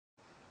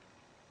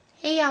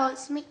Hey y'all,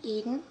 it's me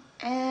Eden,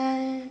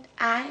 and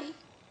I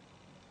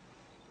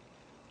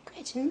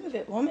didn't move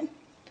it, woman.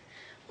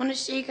 Want to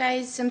show you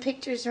guys some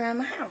pictures around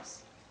the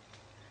house.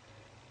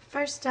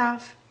 First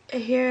off,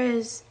 here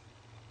is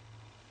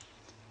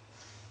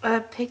a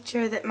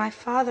picture that my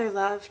father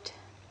loved,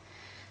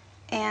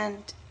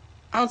 and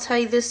I'll tell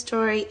you this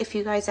story if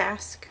you guys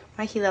ask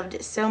why he loved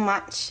it so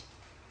much.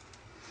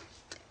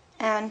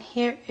 And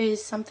here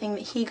is something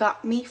that he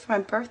got me for my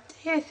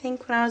birthday, I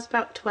think when I was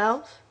about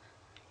 12.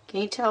 Can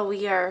you tell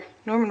we are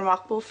Norman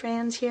Rockwell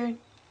fans here?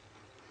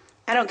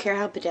 I don't care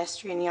how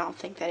pedestrian y'all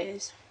think that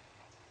is.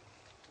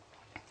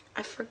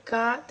 I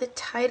forgot the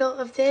title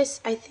of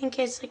this. I think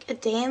it's like A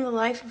Day in the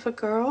Life of a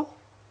Girl.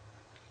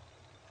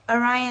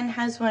 Orion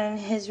has one in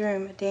his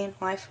room, A Day in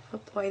the Life of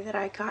a Boy, that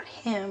I got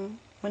him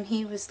when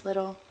he was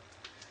little.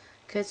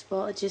 Because,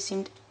 well, it just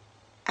seemed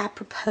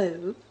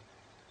apropos.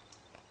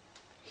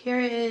 Here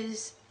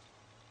is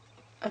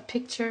a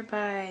picture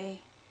by,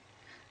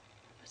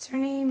 what's her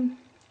name?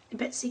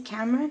 Betsy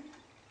Cameron.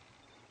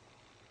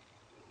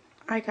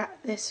 I got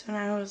this when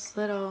I was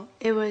little.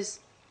 It was,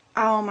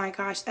 oh my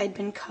gosh, I'd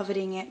been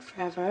coveting it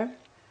forever.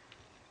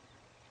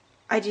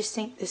 I just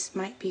think this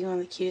might be one of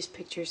the cutest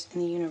pictures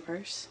in the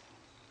universe.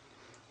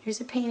 Here's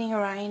a painting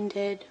Orion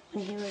did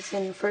when he was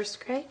in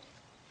first grade.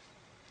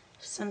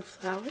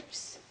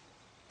 Sunflowers.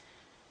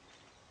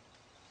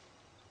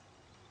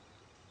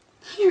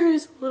 Here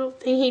is a little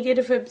thing he did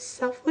of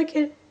himself. Look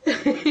at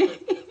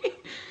it.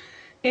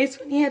 It's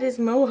when he had his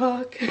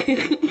mohawk. Yeah,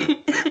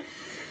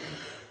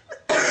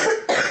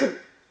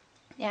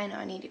 I know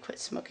I need to quit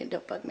smoking.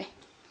 Don't bug me.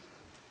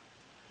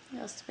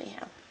 What else do we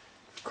have?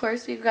 Of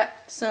course, we've got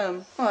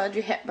some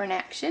Audrey Hepburn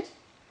action.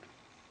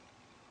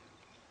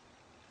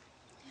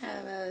 We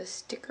have a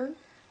sticker.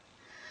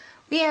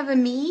 We have a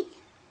me.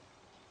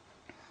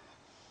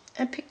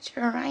 A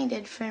picture Orion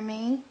did for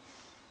me.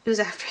 It was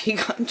after he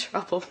got in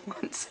trouble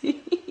once.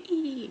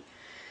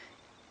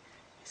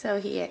 So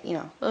he had, you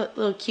know, a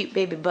little cute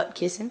baby butt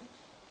kissing.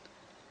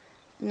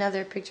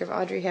 Another picture of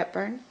Audrey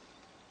Hepburn.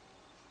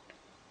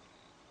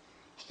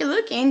 Hey,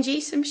 look,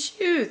 Angie, some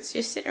shoes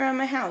just sitting around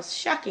my house.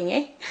 Shocking,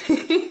 eh?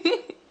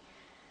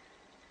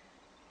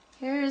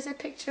 Here is a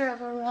picture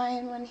of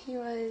Orion when he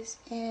was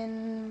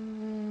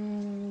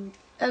in...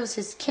 That was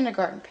his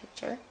kindergarten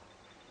picture.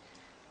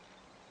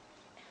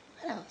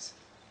 What else?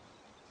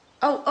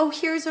 Oh,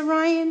 here's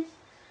Orion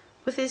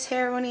with his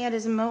hair when he had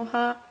his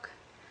mohawk,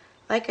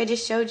 like I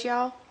just showed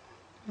y'all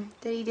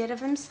that he did of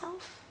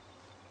himself.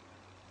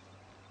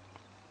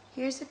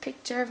 Here's a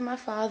picture of my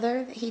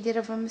father that he did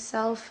of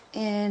himself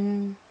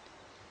in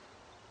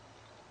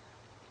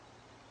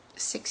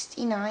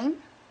 '69.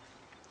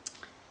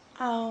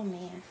 Oh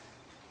man,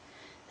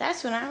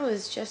 that's when I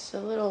was just a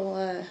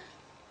little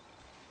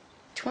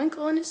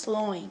twinkle in his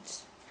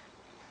loins.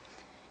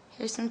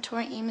 Here's some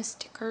Tori Amos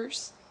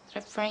stickers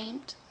that I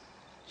framed.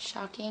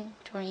 Shocking,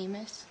 Tori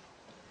Amos.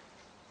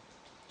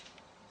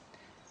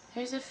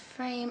 There's a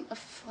frame of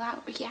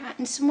flowers. Yeah,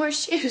 and some more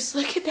shoes.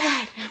 Look at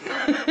that.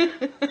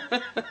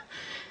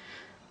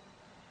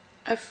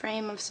 A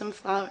frame of some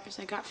flowers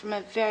I got from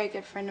a very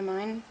good friend of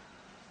mine.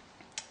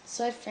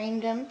 So I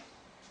framed them.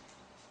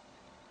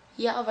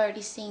 Y'all have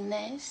already seen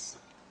this.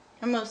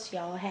 Or most of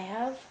y'all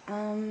have.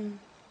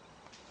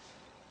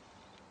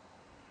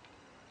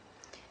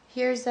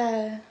 Here's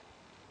a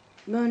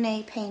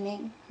Monet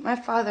painting. My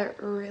father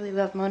really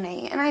loved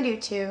Monet, and I do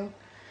too.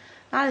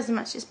 Not as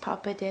much as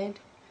Papa did.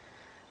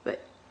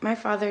 But my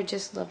father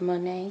just loved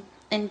Monet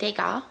and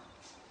Degas.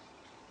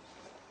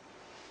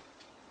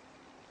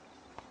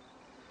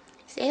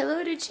 Say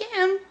hello to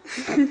Jim.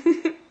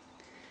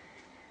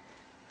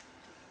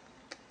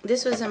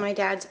 This was in my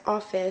dad's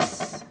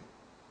office.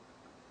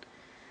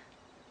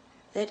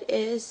 That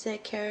is a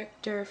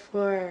character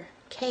for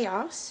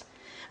Chaos.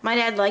 My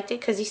dad liked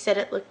it because he said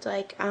it looked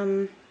like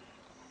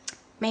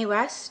Mae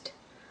West.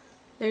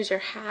 There's her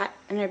hat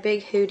and her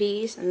big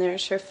hoodies, and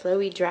there's her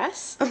flowy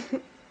dress.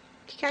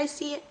 You guys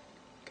see it?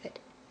 Good.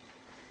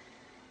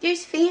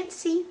 There's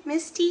Fancy.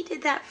 Misty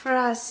did that for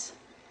us.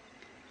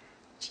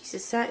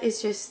 Jesus, that is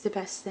just the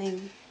best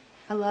thing.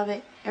 I love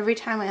it. Every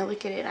time I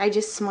look at it, I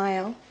just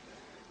smile.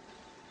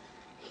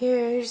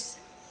 Here's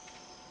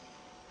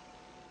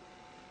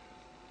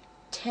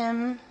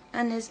Tim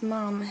and his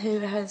mom, who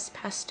has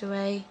passed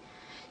away.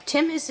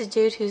 Tim is the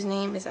dude whose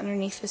name is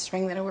underneath this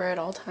ring that I wear at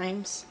all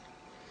times.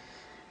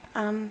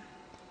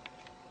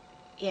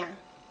 Yeah.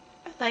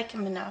 I like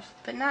him enough,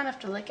 but not enough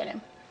to look at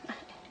him.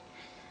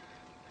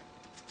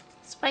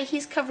 That's why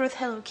he's covered with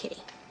Hello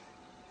Kitty.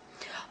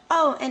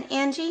 Oh, and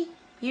Angie,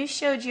 you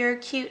showed your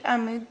cute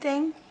mood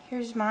thing.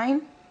 Here's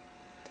mine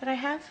that I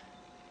have.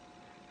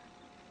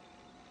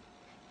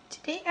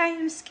 Today I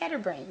am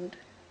scatterbrained.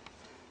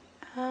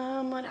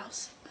 What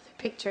else? Other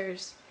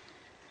pictures.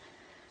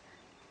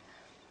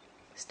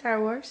 Star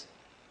Wars.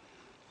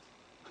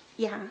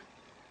 Yeah.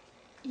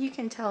 You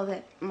can tell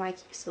that Mike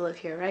used to live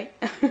here, right?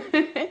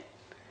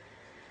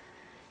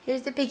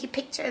 Here's the biggie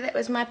picture that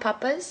was my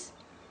papa's.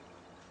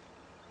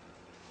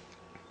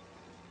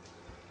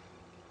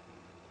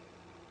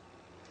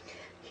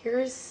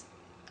 Here's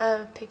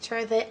a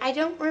picture that I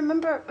don't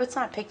remember. It's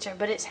not a picture,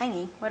 but it's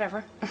hanging.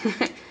 Whatever.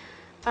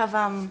 Of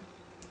I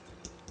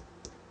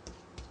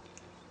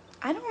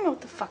don't know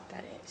what the fuck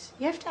that is.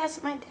 You have to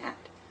ask my dad.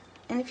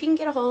 And if you can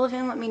get a hold of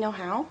him, let me know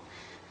how.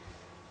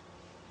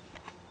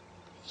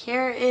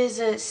 Here is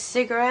a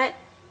cigarette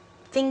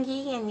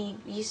thingy, and he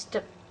used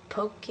to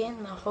poke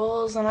in the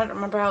holes, and I don't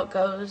remember how it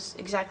goes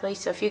exactly.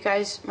 So if you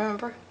guys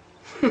remember,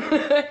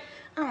 I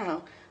don't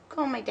know.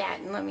 Call my dad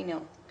and let me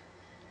know.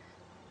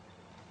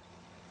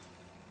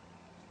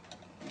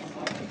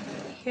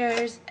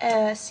 Here's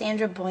a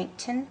Sandra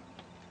Boynton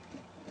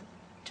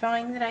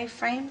drawing that I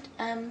framed.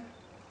 I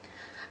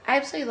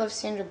absolutely love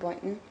Sandra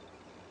Boynton.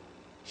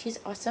 She's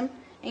awesome.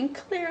 And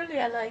clearly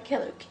I like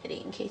Hello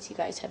Kitty, in case you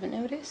guys haven't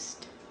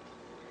noticed.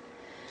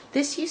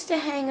 This used to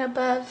hang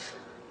above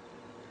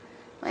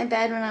my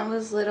bed when I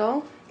was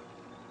little.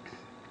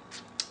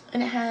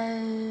 And it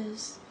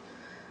has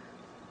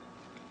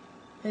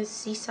this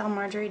Seesaw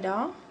Marjorie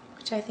doll,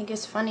 which I think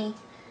is funny.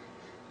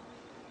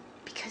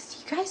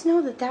 Because you guys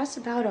know that that's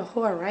about a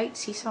whore, right?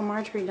 Seesaw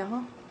Marjorie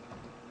doll.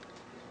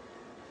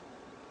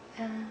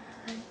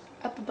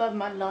 Up above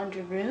my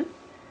laundry room.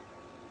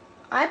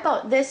 I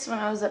bought this when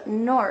I was up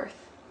north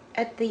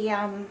at the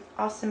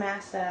awesome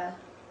ass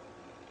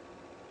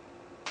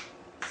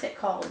what's it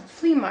called?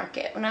 Flea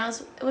market when I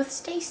was with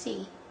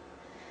Stacy.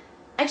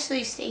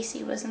 Actually,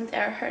 Stacy wasn't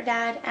there. Her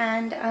dad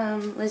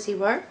and Lizzie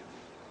were.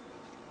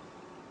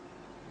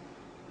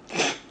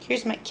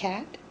 Here's my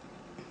cat.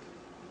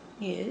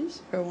 He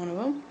is, or one of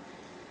them.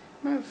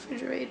 My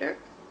refrigerator.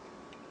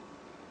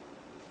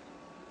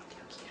 Look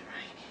how cute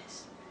Ryan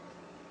is.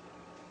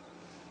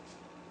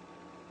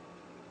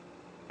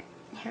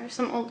 Here are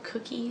some old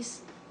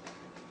cookies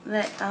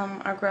that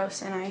are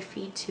gross, and I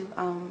feed to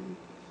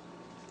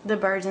the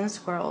birds and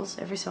squirrels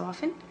every so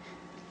often.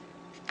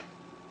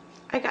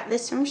 I got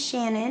this from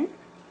Shannon.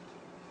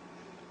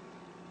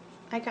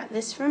 I got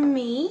this from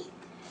me.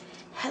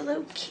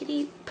 Hello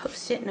Kitty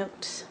post-it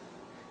notes.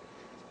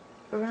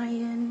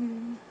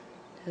 Ryan.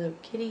 Hello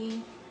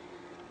Kitty.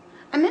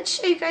 I meant to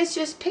show you guys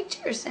just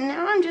pictures, and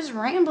now I'm just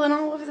rambling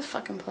all over the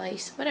fucking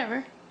place.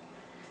 Whatever.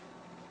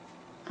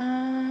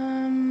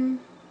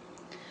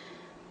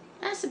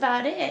 That's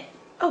about it.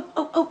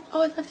 Oh, I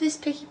love this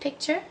piggy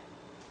picture.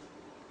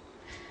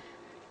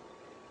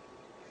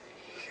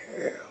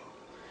 Yeah.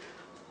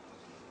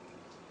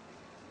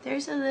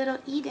 There's a little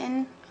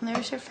Eden, and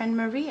there's her friend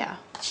Maria.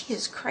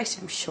 Jesus Christ,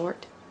 I'm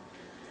short.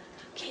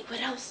 Okay,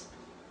 what else?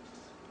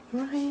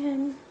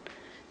 Ryan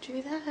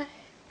drew that.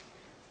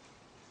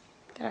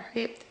 Gotta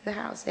hurry up through the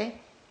house, eh?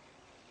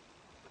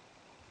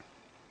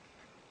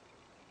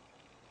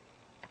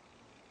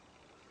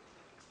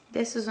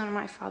 This is one of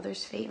my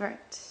father's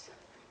favorites.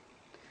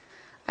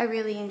 I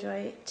really enjoy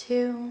it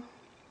too.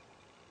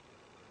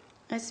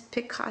 It's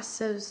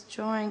Picasso's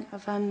drawing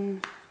of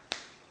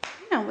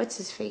what's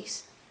his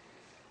face?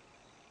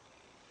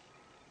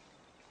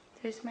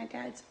 There's my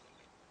dad's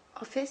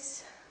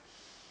office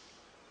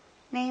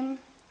name,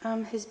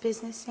 his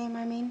business name,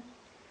 I mean.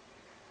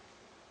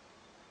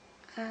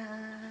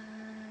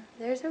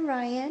 There's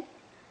Orion.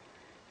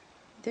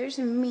 There's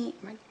me.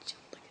 Look at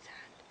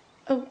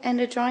that. Oh, and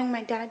a drawing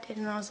my dad did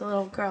when I was a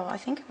little girl. I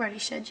think I've already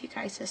showed you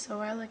guys this a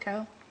while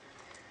ago.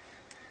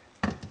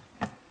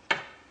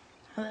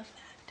 I love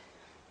that.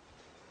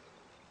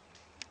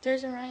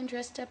 There's Orion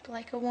dressed up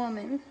like a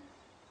woman.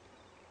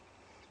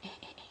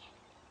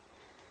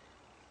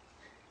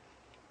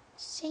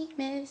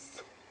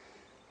 Seamus.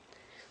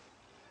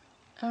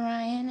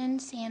 Orion and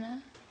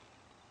Santa.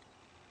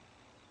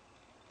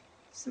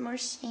 Some more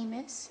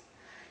Seamus.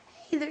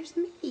 Hey, there's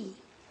me.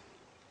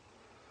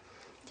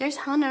 There's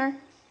Hunter.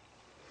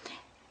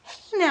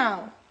 Hey,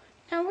 now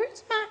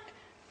where's my...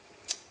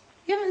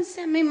 You haven't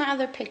sent me my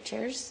other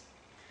pictures.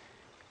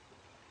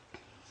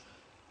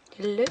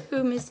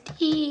 Hello, Miss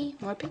D.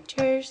 More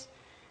pictures.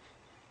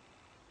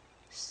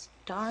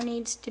 Star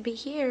needs to be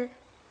here.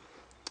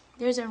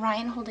 There's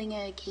Orion holding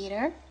a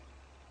gator.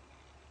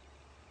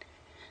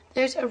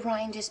 There's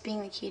Orion just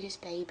being the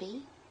cutest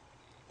baby.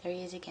 There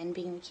he is again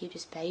being the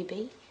cutest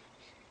baby.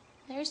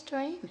 There's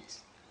Doraemus.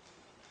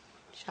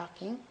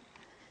 Shocking.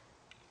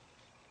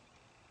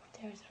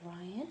 There's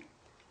Orion.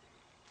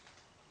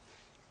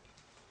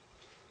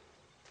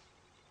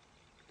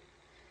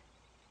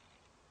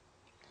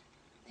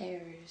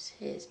 There's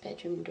his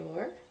bedroom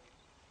door.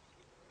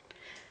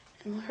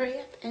 And we'll hurry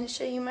up and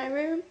show you my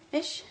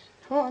room-ish.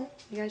 Hold on,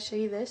 I gotta show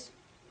you this.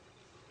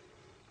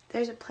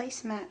 There's a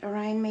placemat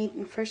Orion made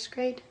in first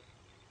grade.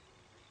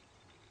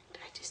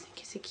 I just think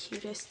it's the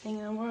cutest thing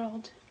in the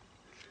world.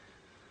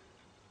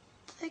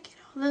 Look at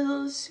all the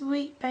little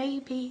sweet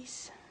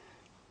babies.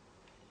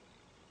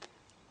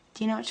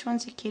 Do you know which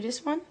one's the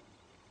cutest one?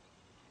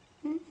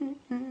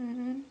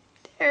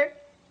 There,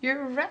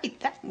 you're right,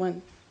 that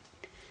one.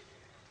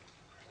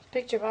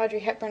 Picture of Audrey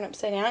Hepburn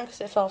upside down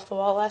because it fell off the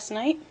wall last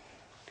night.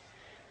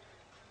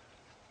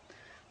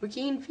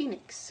 Joaquin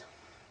Phoenix.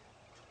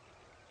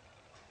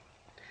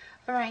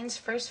 Orion's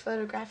first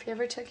photograph he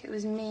ever took, it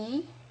was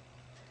me.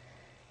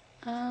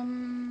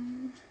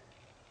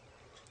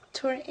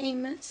 Tori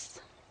Amos.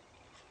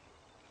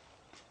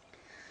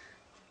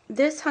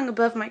 This hung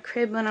above my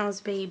crib when I was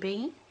a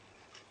baby.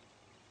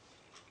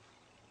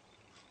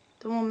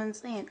 The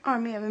Woman's Land,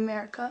 Army of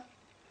America.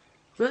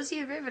 Rosie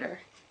a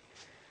Riveter.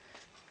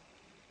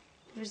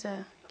 There's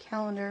a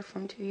calendar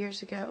from 2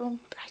 years ago.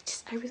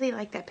 But I really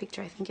like that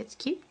picture. I think it's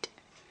cute.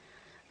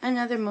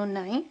 Another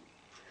Monet.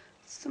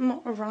 Some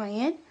more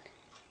Orion.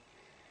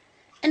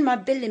 And my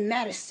Billy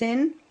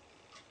Madison.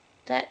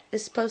 That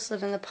is supposed to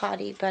live in the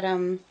potty, but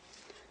my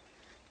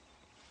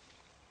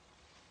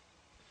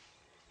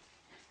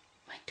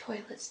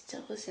toilet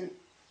still isn't,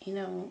 you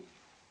know,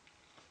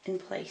 in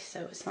place,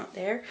 so it's not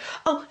there.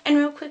 Oh, and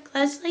real quick,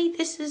 Leslie,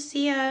 this is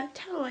the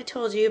towel I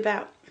told you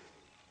about.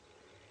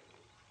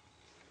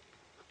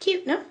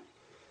 Cute, no?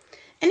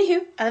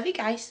 Anywho, I love you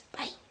guys.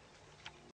 Bye.